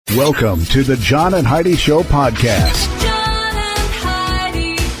Welcome to the John and Heidi Show podcast. John and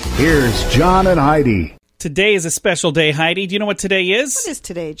Heidi. Here's John and Heidi. Today is a special day, Heidi. Do you know what today is? What is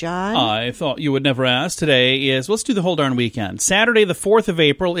today, John? I thought you would never ask. Today is, let's do the whole darn weekend. Saturday, the 4th of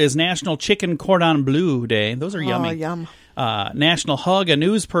April, is National Chicken Cordon Bleu Day. Those are yummy. Oh, yum. National Hug a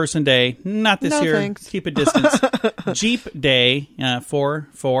News Person Day. Not this No, year. thanks. Keep a distance. Jeep Day, 4,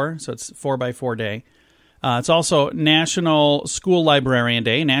 so it's 4x4 Day. It's also National School Librarian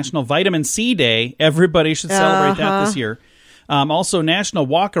Day, National Vitamin C Day. Everybody should celebrate that this year. Also, National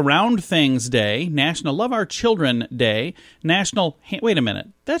Walk Around Things Day, National Love Our Children Day, National... Wait a minute.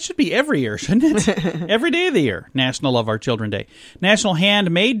 That should be every year, shouldn't it? Every day of the year, National Love Our Children Day. National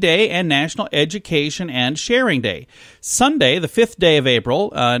Handmade Day and National Education and Sharing Day. Sunday, the 5th day of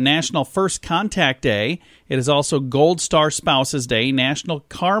April, National First Contact Day. It is also Gold Star Spouses Day, National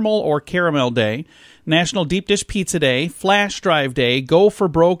Caramel or Caramel Day, National Deep Dish Pizza Day, Flash Drive Day, Go for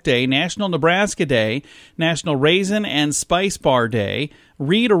Broke Day, National Nebraska Day, National Raisin and Spice Bar Day,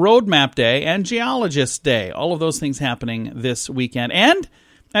 Read a Roadmap Day, and Geologist Day. All of those things happening this weekend. And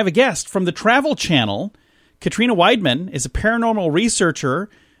I have a guest from the Travel Channel. Katrina Weidman is a paranormal researcher,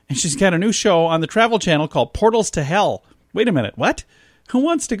 and she's got a new show on the Travel Channel called Portals to Hell. Wait a minute, what? Who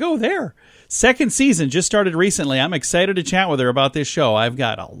wants to go there? Second season just started recently. I'm excited to chat with her about this show. I've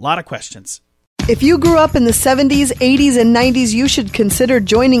got a lot of questions. If you grew up in the 70s, 80s, and 90s, you should consider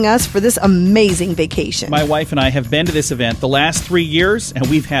joining us for this amazing vacation. My wife and I have been to this event the last 3 years, and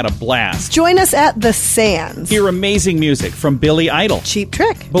we've had a blast. Join us at the Sands. Hear amazing music from Billy Idol, Cheap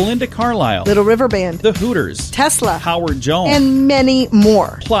Trick, Belinda Carlisle, Little River Band, The Hooters, Tesla, Howard Jones, and many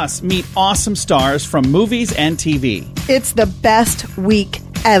more. Plus, meet awesome stars from movies and TV. It's the best week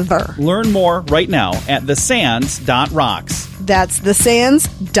ever. Learn more right now at thesands.rocks. That's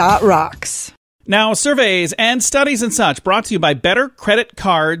thesands.rocks. Now, surveys and studies and such brought to you by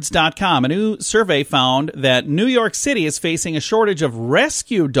BetterCreditCards.com. A new survey found that New York City is facing a shortage of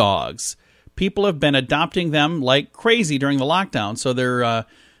rescue dogs. People have been adopting them like crazy during the lockdown, so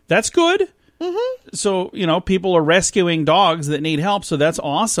that's good. Mm-hmm. So, people are rescuing dogs that need help, so that's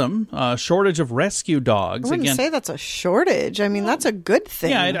awesome. Shortage of rescue dogs. I wouldn't say that's a shortage. I mean, that's a good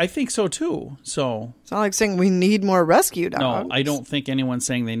thing. Yeah, I think so, too. So it's not like saying we need more rescue dogs. No, I don't think anyone's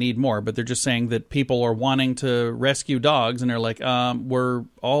saying they need more, but they're just saying that people are wanting to rescue dogs, and they're like, we're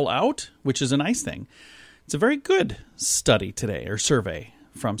all out, which is a nice thing. It's a very good study today, or survey,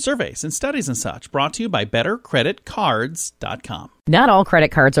 from surveys and studies and such, brought to you by BetterCreditCards.com. Not all credit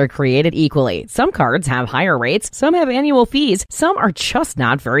cards are created equally. Some cards have higher rates, some have annual fees, some are just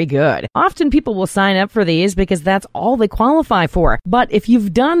not very good. Often people will sign up for these because that's all they qualify for. But if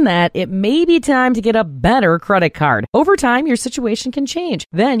you've done that, it may be time to get a better credit card. Over time, your situation can change.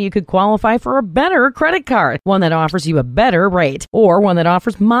 Then you could qualify for a better credit card, one that offers you a better rate, or one that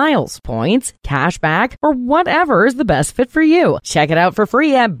offers miles, points, cash back, or whatever is the best fit for you. Check it out for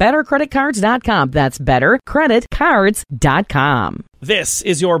free at BetterCreditCards.com. That's BetterCreditCards.com. This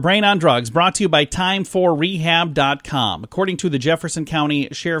is your Brain on Drugs, brought to you by Time4Rehab.com. According to the Jefferson County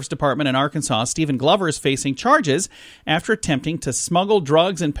Sheriff's Department in Arkansas, Stephen Glover is facing charges after attempting to smuggle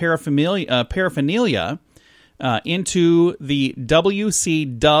drugs and paraphernalia into the W.C.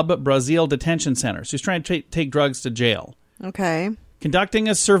 Dub Brazil Detention Center. So he's trying to take drugs to jail. Okay. Conducting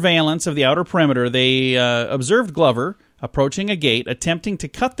a surveillance of the outer perimeter, they observed Glover approaching a gate, attempting to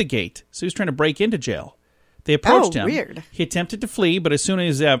cut the gate. So he was trying to break into jail. They approached him. Weird. He attempted to flee, but as soon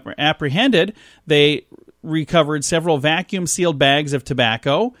as he was apprehended, they recovered several vacuum-sealed bags of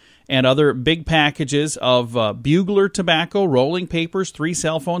tobacco and other big packages of bugler tobacco, rolling papers, 3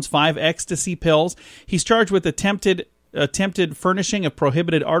 cell phones, 5 ecstasy pills. He's charged with attempted furnishing of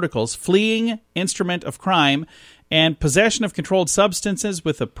prohibited articles, fleeing instrument of crime, and possession of controlled substances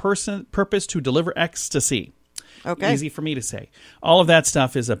with a purpose to deliver ecstasy. Okay. Easy for me to say. All of that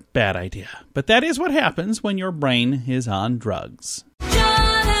stuff is a bad idea. But that is what happens when your brain is on drugs. John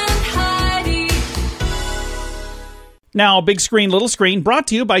and Heidi. Now, big screen, little screen, brought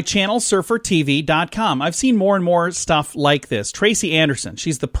to you by ChannelSurferTV.com. I've seen more and more stuff like this. Tracy Anderson,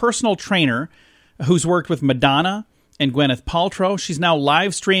 she's the personal trainer who's worked with Madonna and Gwyneth Paltrow. She's now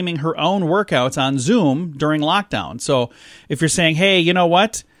live streaming her own workouts on Zoom during lockdown. So if you're saying, hey, you know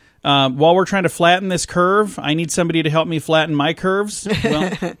what? While we're trying to flatten this curve, I need somebody to help me flatten my curves.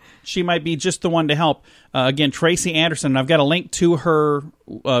 Well, she might be just the one to help. Again, Tracy Anderson. I've got a link to her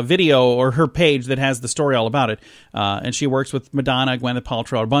video or her page that has the story all about it. And she works with Madonna, Gwyneth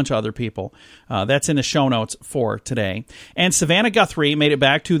Paltrow, a bunch of other people. That's in the show notes for today. And Savannah Guthrie made it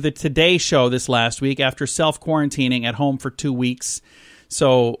back to the Today Show this last week after self-quarantining at home for 2 weeks.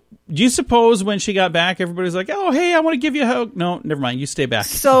 So, do you suppose when she got back, everybody's like, oh, hey, I want to give you a hug? No, never mind. You stay back.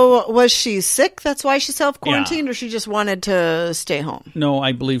 So was she sick? That's why she self-quarantined, or she just wanted to stay home? No,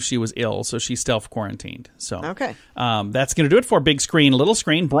 I believe she was ill, so she self-quarantined. So, Okay. That's going to do it for Big Screen, Little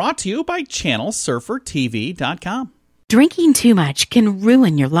Screen, brought to you by ChannelSurferTV.com. Drinking too much can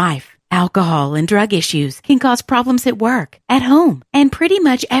ruin your life. Alcohol and drug issues can cause problems at work, at home, and pretty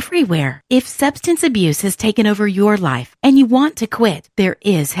much everywhere. If substance abuse has taken over your life and you want to quit, there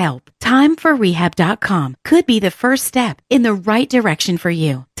is help. TimeForRehab.com could be the first step in the right direction for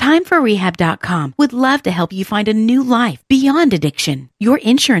you. TimeForRehab.com would love to help you find a new life beyond addiction. Your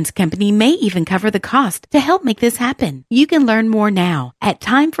insurance company may even cover the cost to help make this happen. You can learn more now at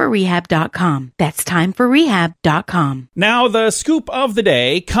TimeForRehab.com. That's TimeForRehab.com. Now, the scoop of the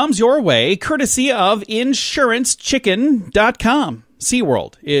day comes your way courtesy of InsuranceChicken.com.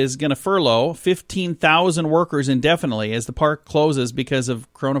 SeaWorld is going to furlough 15,000 workers indefinitely as the park closes because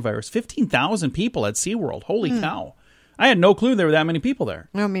of coronavirus. 15,000 people at SeaWorld. Holy cow. I had no clue there were that many people there.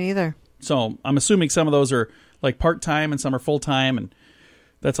 No, me neither. So I'm assuming some of those are like part-time and some are full-time, and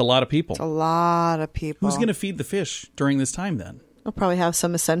that's a lot of people. It's a lot of people. Who's going to feed the fish during this time then? We'll probably have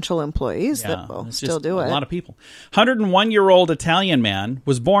some essential employees that will it's still just do it. A lot of people. 101-year-old Italian man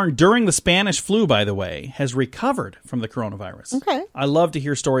was born during the Spanish flu, by the way, has recovered from the coronavirus. Okay. I love to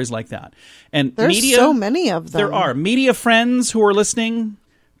hear stories like that. And There's media, so many of them. There are. Media friends who are listening,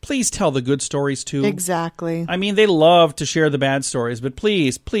 please tell the good stories too. Exactly. I mean, they love to share the bad stories, but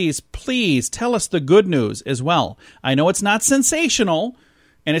please, please, please tell us the good news as well. I know it's not sensational,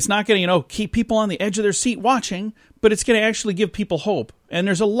 and it's not going to, keep people on the edge of their seat watching, but it's going to actually give people hope. And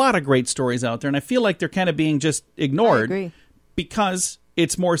there's a lot of great stories out there, and I feel like they're kind of being just ignored. I agree. Because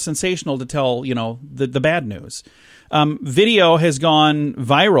it's more sensational to tell, the bad news. Video has gone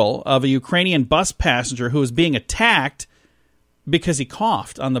viral of a Ukrainian bus passenger who was being attacked because he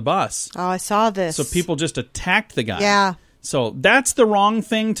coughed on the bus. Oh, I saw this. So people just attacked the guy. Yeah. So that's the wrong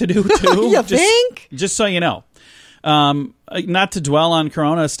thing to do, too. You think? Just so you know. Not to dwell on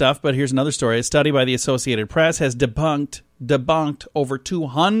corona stuff, but here's another story. A study by the Associated Press has debunked over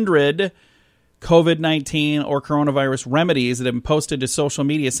 200 COVID-19 or coronavirus remedies that have been posted to social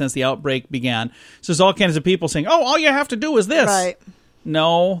media since the outbreak began. So there's all kinds of people saying, all you have to do is this. Right.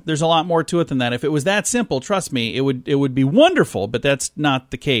 No, there's a lot more to it than that. If it was that simple, trust me, it would be wonderful, but that's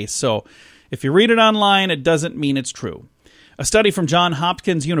not the case. So if you read it online, it doesn't mean it's true. A study from Johns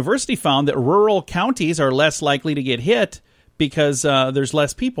Hopkins University found that rural counties are less likely to get hit because there's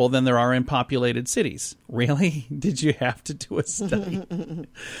less people than there are in populated cities. Really? Did you have to do a study?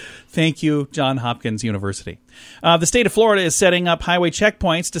 Thank you, Johns Hopkins University. The state of Florida is setting up highway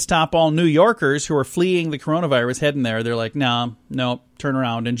checkpoints to stop all New Yorkers who are fleeing the coronavirus heading there. They're like, no, turn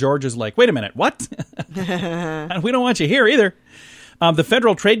around. And Georgia's like, wait a minute, what? And we don't want you here either. The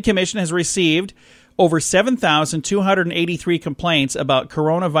Federal Trade Commission has received over 7,283 complaints about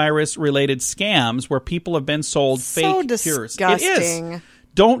coronavirus-related scams where people have been sold fake cures. Disgusting. It is.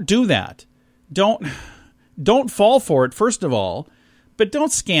 Don't do that. Don't fall for it, first of all, but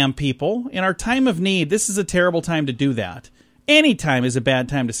don't scam people. In our time of need, this is a terrible time to do that. Any time is a bad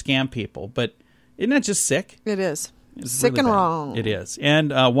time to scam people, but isn't that just sick? It is. It's Sick really and bad. wrong. It is.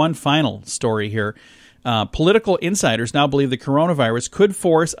 And one final story here. Political insiders now believe the coronavirus could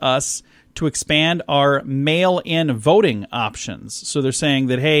force us to expand our mail-in voting options. So they're saying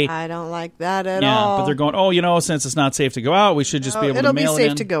that, hey... I don't like that at all. But they're going, since it's not safe to go out, we should just be able to mail it in. It'll be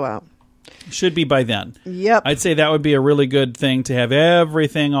safe to go out. Should be by then. Yep. I'd say that would be a really good thing to have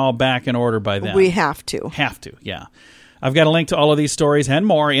everything all back in order by then. We have to. Have to, yeah. I've got a link to all of these stories and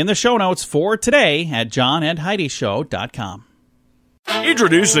more in the show notes for today at JohnandHeidiShow.com.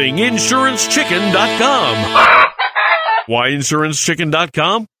 Introducing InsuranceChicken.com. Why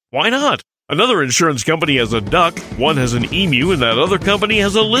InsuranceChicken.com? Why not? Another insurance company has a duck, one has an emu, and that other company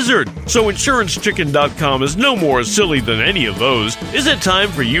has a lizard. So InsuranceChicken.com is no more silly than any of those. Is it time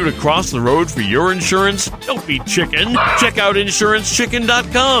for you to cross the road for your insurance? Don't be chicken. Check out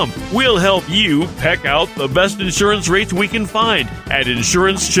InsuranceChicken.com. We'll help you peck out the best insurance rates we can find at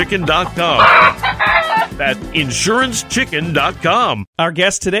InsuranceChicken.com. That's InsuranceChicken.com. Our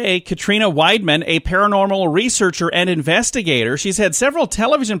guest today, Katrina Weidman, a paranormal researcher and investigator. She's had several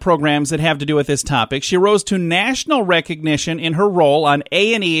television programs that have to do with this topic. She rose to national recognition in her role on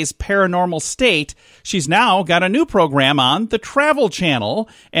A&E's Paranormal State. She's now got a new program on the Travel Channel,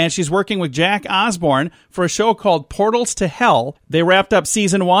 and she's working with Jack Osborne for a show called Portals to Hell. They wrapped up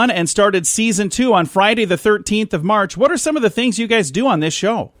Season 1 and started Season 2 on Friday the 13th of March. What are some of the things you guys do on this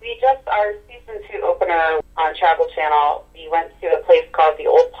show? We just, our Season 2 opener on Travel Channel, we went to a place called the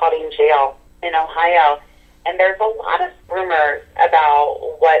Old Potting Jail in Ohio, And there's a lot of rumors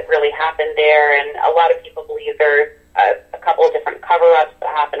about what really happened there, and a lot of people believe there's a couple of different cover-ups that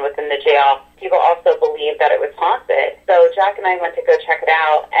happened within the jail. People also believe that it was haunted. So Jack and I went to go check it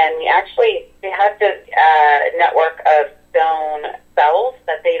out, and we had this network of stone cells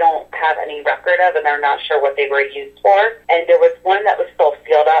that they don't have any record of, and they're not sure what they were used for. And there was one that was still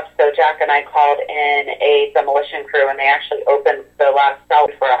sealed up, so Jack and I called in a demolition crew, and they actually opened the last cell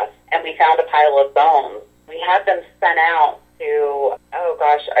for us, and we found a pile of bones. We had them sent out to,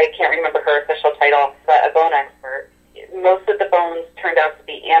 I can't remember her official title, but a bone expert. Most of the bones turned out to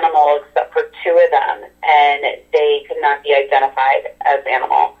be animal except for 2 of them, and they could not be identified as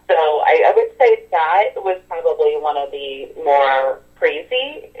animal. So I would say that was probably one of the more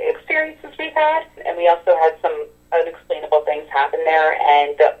crazy experiences we've had. And we also had some unexplainable things happen there.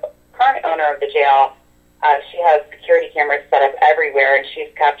 And the current owner of the jail, she has security cameras set up everywhere, and she's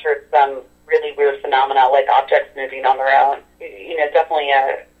captured some really weird phenomena like objects moving on their own. Definitely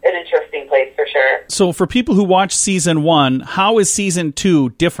an interesting place for sure. So for people who watch season 1, how is season 2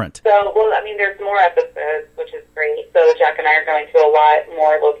 different? So, there's more episodes, which is great. So Jack and I are going to a lot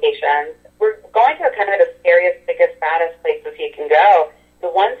more locations. We're going to kind of the scariest, biggest, baddest places you can go. The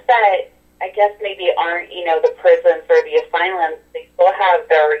ones that I guess maybe aren't, the prisons or the asylums, they still have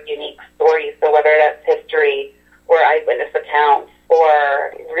their unique stories. So whether that's history or eyewitness accounts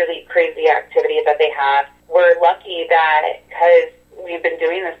or really crazy activity that they have, we're lucky that because we've been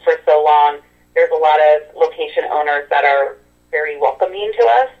doing this for so long, there's a lot of location owners that are very welcoming to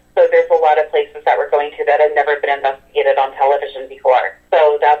us. So there's a lot of places that we're going to that have never been investigated on television before.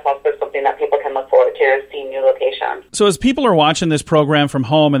 So that's also something that people can look forward to, is seeing new locations. So as people are watching this program from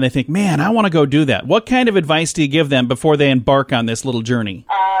home and they think, man, I want to go do that, what kind of advice do you give them before they embark on this little journey?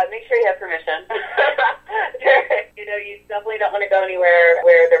 Make sure you have permission. You definitely don't want to go anywhere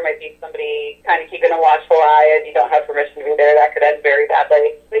where there might be somebody kind of keeping a watchful eye and you don't have permission to be there. That could end very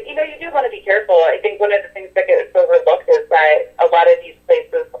badly. But, you do want to be careful. I think one of the things that gets overlooked is that a lot of these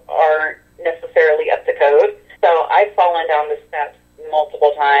places aren't necessarily up to code. So I've fallen down the steps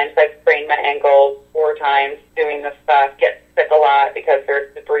multiple times. I've sprained my ankles 4 times doing this stuff, get sick a lot because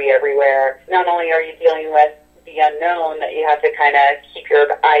there's debris everywhere. Not only are you dealing with the unknown that you have to kind of keep your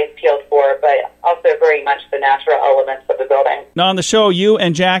eyes peeled for, but also very much the natural elements of the building. Now on the show, you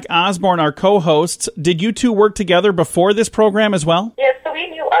and Jack Osborne are co-hosts. Did you two work together before this program as well? Yeah, so we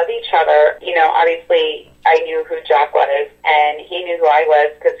knew of each other. Obviously I knew who Jack was, and he knew who I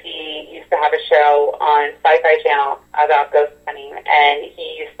was because he used to have a show on Sci-Fi Channel about ghost hunting, and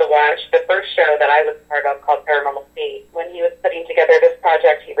he used to watch the first show that I was part of called Paranormal Sea. When he was putting together this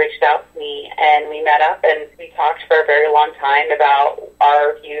project, he reached out to me, and we met up, and we talked for a very long time about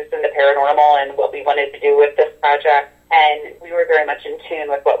our views in the paranormal and what we wanted to do with this project, and we were very much in tune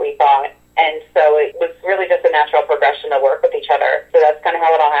with what we thought. And so it was really just a natural progression to work with each other. So that's kind of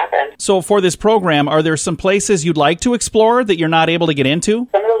how it all happened. So for this program, are there some places you'd like to explore that you're not able to get into?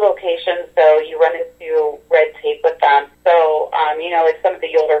 Some of the locations, though, you run into red tape with them. So, like some of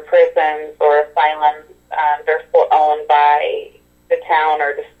the older prisons or asylums, they're still owned by the town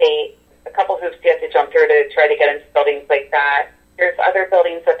or the state. A couple hoops you have to jump through to try to get into buildings like that. There's other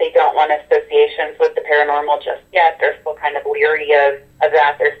buildings that they don't want associations with the paranormal just yet. They're still kind of leery of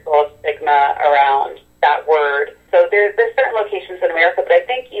that. There's still a stigma around that word. So there's certain locations in America, but I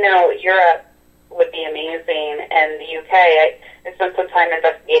think, Europe would be amazing, and the UK. I spent some time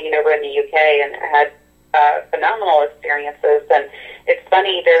investigating over in the UK and had phenomenal experiences. And it's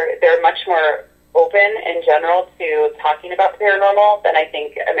funny, they're much more open in general to talking about the paranormal than I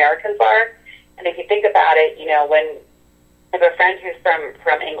think Americans are. And if you think about it, when I have a friend who's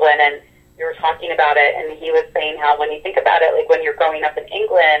from England, and we were talking about it, and he was saying how when you think about it, like when you're growing up in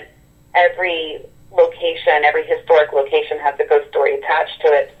England, every location, every historic location has a ghost story attached to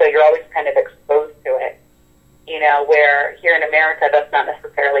it, so you're always kind of exposed to it, where here in America, that's not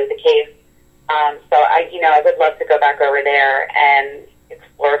necessarily the case. So I would love to go back over there and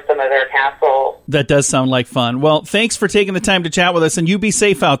explore some of their castle. That does sound like fun. Well, thanks for taking the time to chat with us, and you be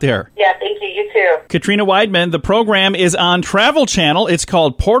safe out there. Yeah, thank you. You too. Katrina Weidman, the program is on Travel Channel. It's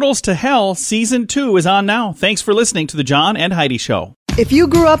called Portals to Hell. Season 2 is on now. Thanks for listening to The John and Heidi Show. If you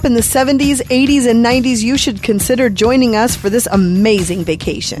grew up in the 70s, 80s, and 90s, you should consider joining us for this amazing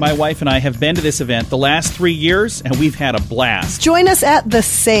vacation. My wife and I have been to this event the last 3 years, and we've had a blast. Join us at The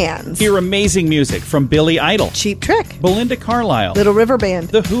Sands. Hear amazing music from Billy Idol, Cheap Trick, Belinda Carlisle, Little River Band,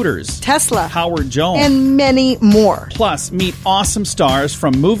 The Hooters, Tesla, Howard Jones, and many more. Plus, meet awesome stars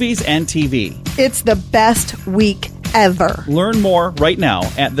from movies and TV. It's the best week ever. Learn more right now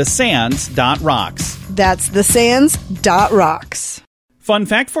at thesands.rocks. That's thesands.rocks. Fun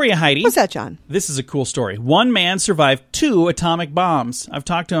fact for you, Heidi. What's that, John? This is a cool story. One man survived 2 atomic bombs. I've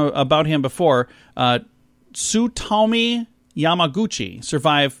talked about him before. Tsutomu Yamaguchi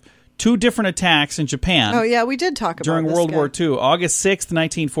survived 2 different attacks in Japan. Oh, yeah, we did talk about during this World guy. War II. August 6th,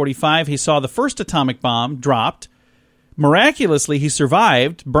 1945, he saw the first atomic bomb dropped. Miraculously, he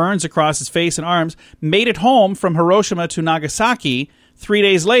survived, burns across his face and arms, made it home from Hiroshima to Nagasaki. 3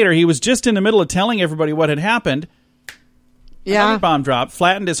 days later, he was just in the middle of telling everybody what had happened. Yeah. Another bomb dropped,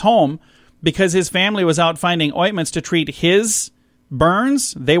 flattened his home because his family was out finding ointments to treat his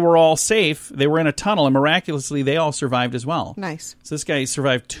burns. They were all safe. They were in a tunnel, and miraculously, they all survived as well. Nice. So this guy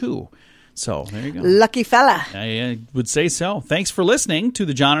survived 2. So there you go. Lucky fella. I would say so. Thanks for listening to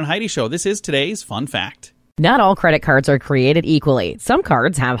the John and Heidi Show. This is today's fun fact. Not all credit cards are created equally. Some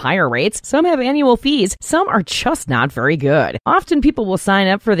cards have higher rates, some have annual fees, some are just not very good. Often people will sign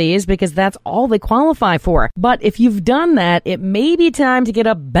up for these because that's all they qualify for. But if you've done that, it may be time to get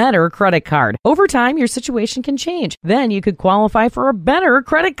a better credit card. Over time, your situation can change. Then you could qualify for a better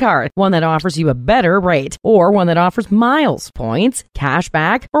credit card, one that offers you a better rate, or one that offers miles, points, cash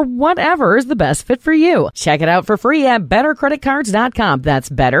back, or whatever is the best fit for you. Check it out for free at bettercreditcards.com. That's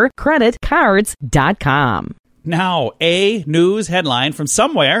bettercreditcards.com. Now, a news headline from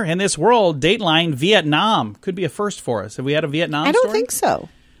somewhere in this world, Dateline Vietnam. Could be a first for us. Have we had a Vietnam I don't story? think so.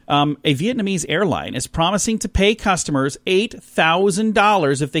 A Vietnamese airline is promising to pay customers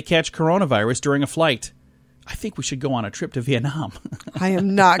 $8,000 if they catch coronavirus during a flight. I think we should go on a trip to Vietnam. I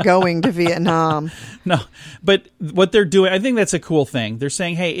am not going to Vietnam. No, but what they're doing, I think that's a cool thing. They're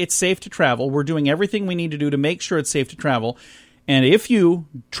saying, hey, it's safe to travel. We're doing everything we need to do to make sure it's safe to travel. And if you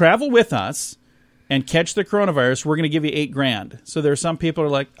travel with us and catch the coronavirus, we're going to give you $8,000. So there are some people who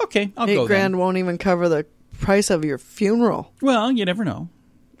are like, okay, I'll go then. $8,000 won't even cover the price of your funeral. Well, you never know.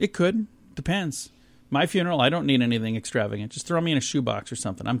 It could. Depends. My funeral, I don't need anything extravagant. Just throw me in a shoebox or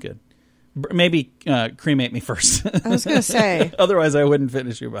something. I'm good. Maybe cremate me first. I was going to say. Otherwise, I wouldn't fit in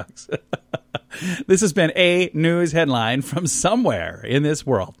a shoebox. This has been a news headline from somewhere in this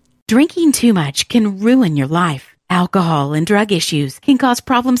world. Drinking too much can ruin your life. Alcohol and drug issues can cause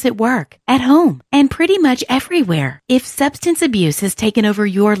problems at work, at home, and pretty much everywhere. If substance abuse has taken over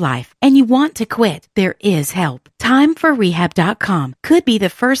your life and you want to quit, there is help. TimeForRehab.com could be the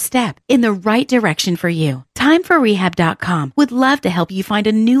first step in the right direction for you. TimeForRehab.com would love to help you find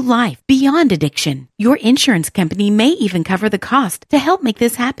a new life beyond addiction. Your insurance company may even cover the cost to help make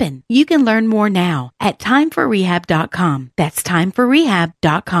this happen. You can learn more now at TimeForRehab.com. That's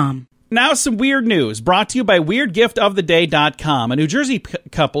TimeForRehab.com. Now some weird news brought to you by WeirdGiftOfTheDay.com. A New Jersey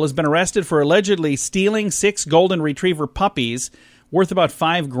couple has been arrested for allegedly stealing 6 golden retriever puppies worth about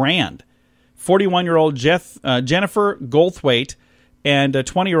 $5,000. 41-year-old Jennifer Goldthwait and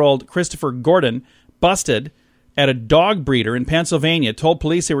 20-year-old Christopher Gordon busted at a dog breeder in Pennsylvania, told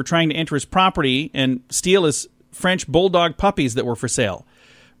police they were trying to enter his property and steal his French bulldog puppies that were for sale.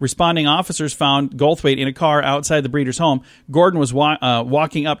 Responding officers found Goldthwait in a car outside the breeder's home. Gordon was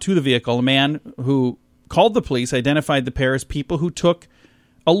walking up to the vehicle. A man who called the police identified the pair as people who took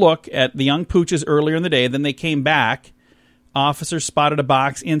a look at the young pooches earlier in the day. Then they came back. Officers spotted a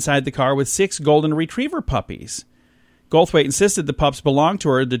box inside the car with 6 golden retriever puppies. Goldthwait insisted the pups belonged to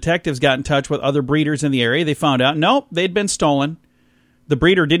her. Detectives got in touch with other breeders in the area. They found out, nope, they'd been stolen. The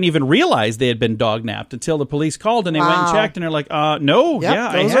breeder didn't even realize they had been dog-napped until the police called, and they went and checked, and they're like, no, Yep,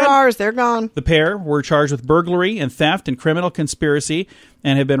 yeah, those are ours. They're gone. The pair were charged with burglary and theft and criminal conspiracy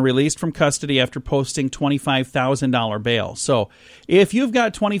and have been released from custody after posting $25,000 bail. So if you've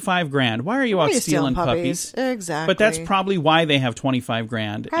got $25,000, why are you out stealing puppies? Exactly. But that's probably why they have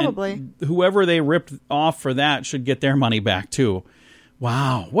 $25,000. Probably. And whoever they ripped off for that should get their money back, too.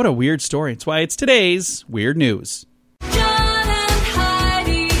 Wow, what a weird story. It's why it's today's Weird News. John and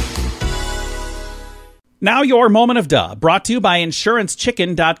Heidi. Now your moment of duh, brought to you by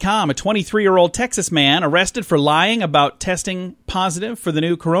InsuranceChicken.com. A 23-year-old Texas man arrested for lying about testing positive for the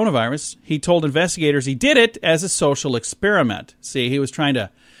new coronavirus. He told investigators he did it as a social experiment. See, he was trying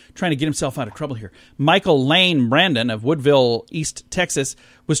to get himself out of trouble here. Michael Lane Brandon of Woodville, East Texas,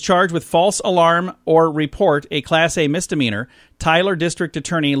 was charged with false alarm or report, a Class A misdemeanor. Tyler District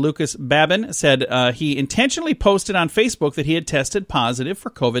Attorney Lucas Babin said he intentionally posted on Facebook that he had tested positive for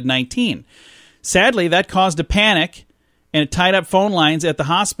COVID-19. Sadly, that caused a panic and it tied up phone lines at the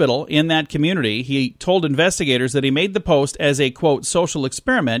hospital in that community. He told investigators that he made the post as a, quote, social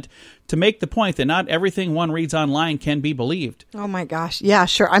experiment to make the point that not everything one reads online can be believed. Oh, my gosh. Yeah,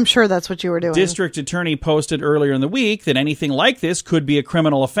 sure. I'm sure that's what you were doing. District Attorney posted earlier in the week that anything like this could be a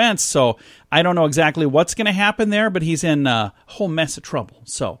criminal offense. So I don't know exactly what's going to happen there, but he's in a whole mess of trouble.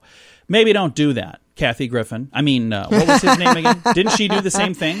 So maybe don't do that. Kathy Griffin. I mean, what was his name again? Didn't she do the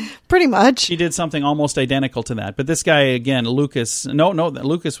same thing? Pretty much. She did something almost identical to that. But this guy, again, Lucas. No,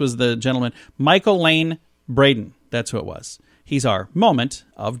 Lucas was the gentleman. Michael Lane Braden. That's who it was. He's our moment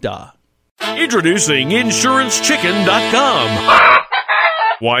of duh. Introducing InsuranceChicken.com.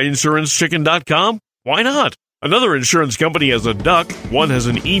 Why InsuranceChicken.com? Why not? Another insurance company has a duck, one has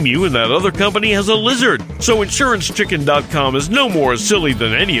an emu, and that other company has a lizard. So InsuranceChicken.com is no more silly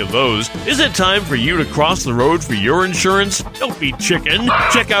than any of those. Is it time for you to cross the road for your insurance? Don't be chicken.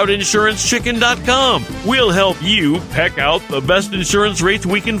 Check out InsuranceChicken.com. We'll help you peck out the best insurance rates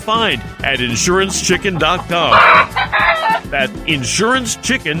we can find at InsuranceChicken.com. That's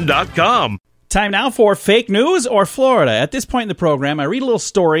InsuranceChicken.com. Time now for fake news or Florida. At this point in the program, I read a little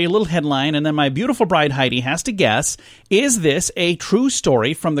story, a little headline, and then my beautiful bride Heidi has to guess, is this a true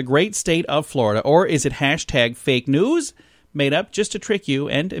story from the great state of Florida, or is it hashtag fake news, made up just to trick you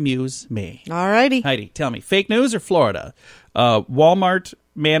and amuse me? All righty. Heidi, tell me, fake news or Florida? Walmart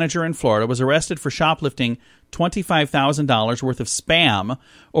manager in Florida was arrested for shoplifting $25,000 worth of Spam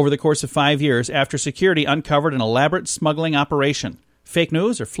over the course of 5 years after security uncovered an elaborate smuggling operation. Fake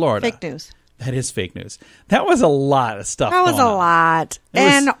news or Florida? Fake news. That is fake news. That was a lot of stuff. That was a lot.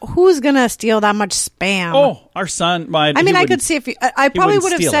 And who's going to steal that much Spam? Oh, our son. I could see if I probably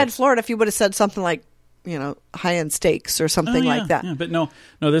would have said it. Florida if you would have said something like, high-end steaks or something like that. Yeah, but no,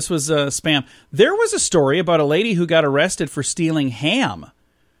 this was Spam. There was a story about a lady who got arrested for stealing ham.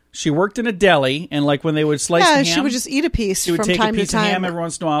 She worked in a deli, and when they would slice the ham, she would just eat a piece she would from take time a piece to time. of ham every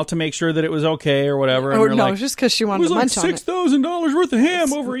once in a while to make sure that it was okay or whatever. Or no, just because she wanted to munch on it. It was $6,000 worth of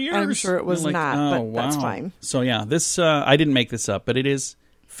ham over years. I'm sure it was not, but that's fine. So yeah, this I didn't make this up, but it is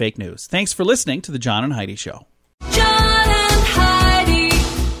fake news. Thanks for listening to the John and Heidi Show. John and Heidi.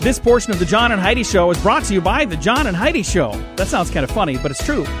 This portion of the John and Heidi Show is brought to you by the John and Heidi Show. That sounds kind of funny, but it's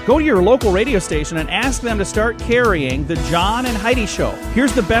true. Go to your local radio station and ask them to start carrying the John and Heidi Show.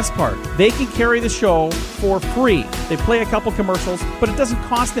 Here's the best part. They can carry the show for free. They play a couple commercials, but it doesn't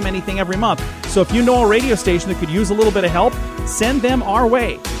cost them anything every month. So if you know a radio station that could use a little bit of help, send them our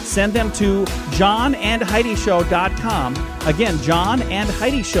way. Send them to johnandheidishow.com. Again,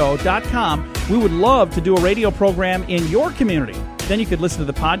 johnandheidishow.com. We would love to do a radio program in your community. Then you could listen to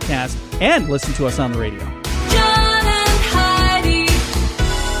the podcast and listen to us on the radio. John and Heidi.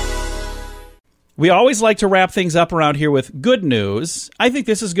 We always like to wrap things up around here with good news. I think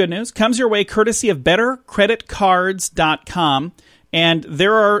this is good news. Comes your way courtesy of BetterCreditCards.com. And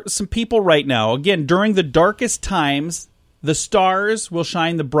there are some people right now, again, during the darkest times, the stars will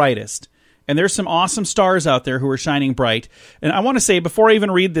shine the brightest. And there's some awesome stars out there who are shining bright. And I want to say, before I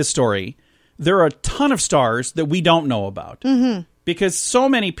even read this story, there are a ton of stars that we don't know about. Mm-hmm. Because so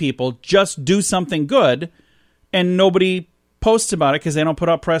many people just do something good and nobody posts about it because they don't put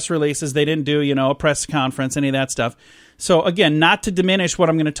out press releases. They didn't do, a press conference, any of that stuff. So again, not to diminish what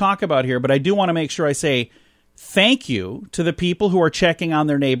I'm going to talk about here, but I do want to make sure I say thank you to the people who are checking on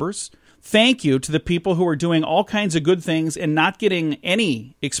their neighbors. Thank you to the people who are doing all kinds of good things and not getting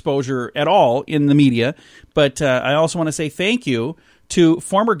any exposure at all in the media. But I also want to say thank you to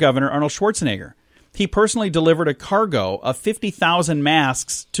former Governor Arnold Schwarzenegger. He personally delivered a cargo of 50,000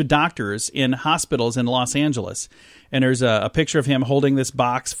 masks to doctors in hospitals in Los Angeles. And there's a picture of him holding this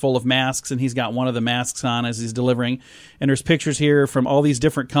box full of masks, and he's got one of the masks on as he's delivering. And there's pictures here from all these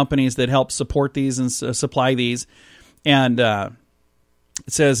different companies that help support these and supply these. And it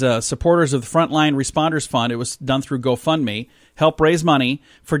says, supporters of the Frontline Responders Fund, it was done through GoFundMe, help raise money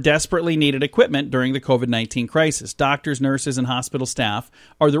for desperately needed equipment during the COVID-19 crisis. Doctors, nurses, and hospital staff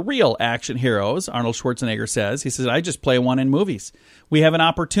are the real action heroes, Arnold Schwarzenegger says. He says, I just play one in movies. We have an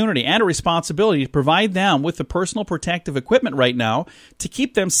opportunity and a responsibility to provide them with the personal protective equipment right now to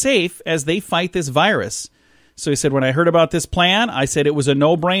keep them safe as they fight this virus. So he said, when I heard about this plan, I said it was a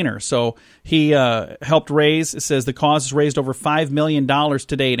no-brainer. So he helped raise, it says the cause has raised over $5 million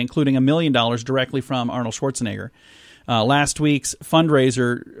to date, including $1 million directly from Arnold Schwarzenegger. Last week's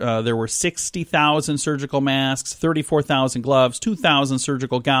fundraiser, there were 60,000 surgical masks, 34,000 gloves, 2,000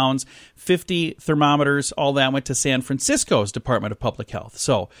 surgical gowns, 50 thermometers. All that went to San Francisco's Department of Public Health.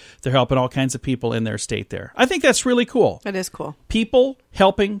 So they're helping all kinds of people in their state there. I think that's really cool. That is cool. People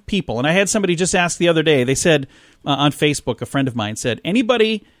helping people. And I had somebody just ask the other day, they said on Facebook, a friend of mine said,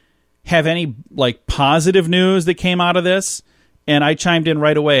 anybody have any positive news that came out of this? And I chimed in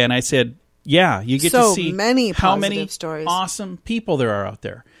right away and I said, yeah, you get to see how many stories. Awesome people there are out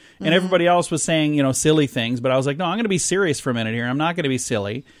there. And everybody else was saying, silly things, but I was like, no, I'm going to be serious for a minute here. I'm not going to be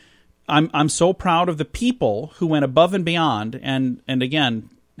silly. I'm so proud of the people who went above and beyond and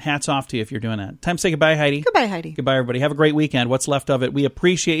again, hats off to you if you're doing that. Time to say goodbye, Heidi. Goodbye, Heidi. Goodbye, everybody. Have a great weekend. What's left of it. We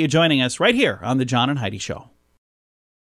appreciate you joining us right here on The John and Heidi Show.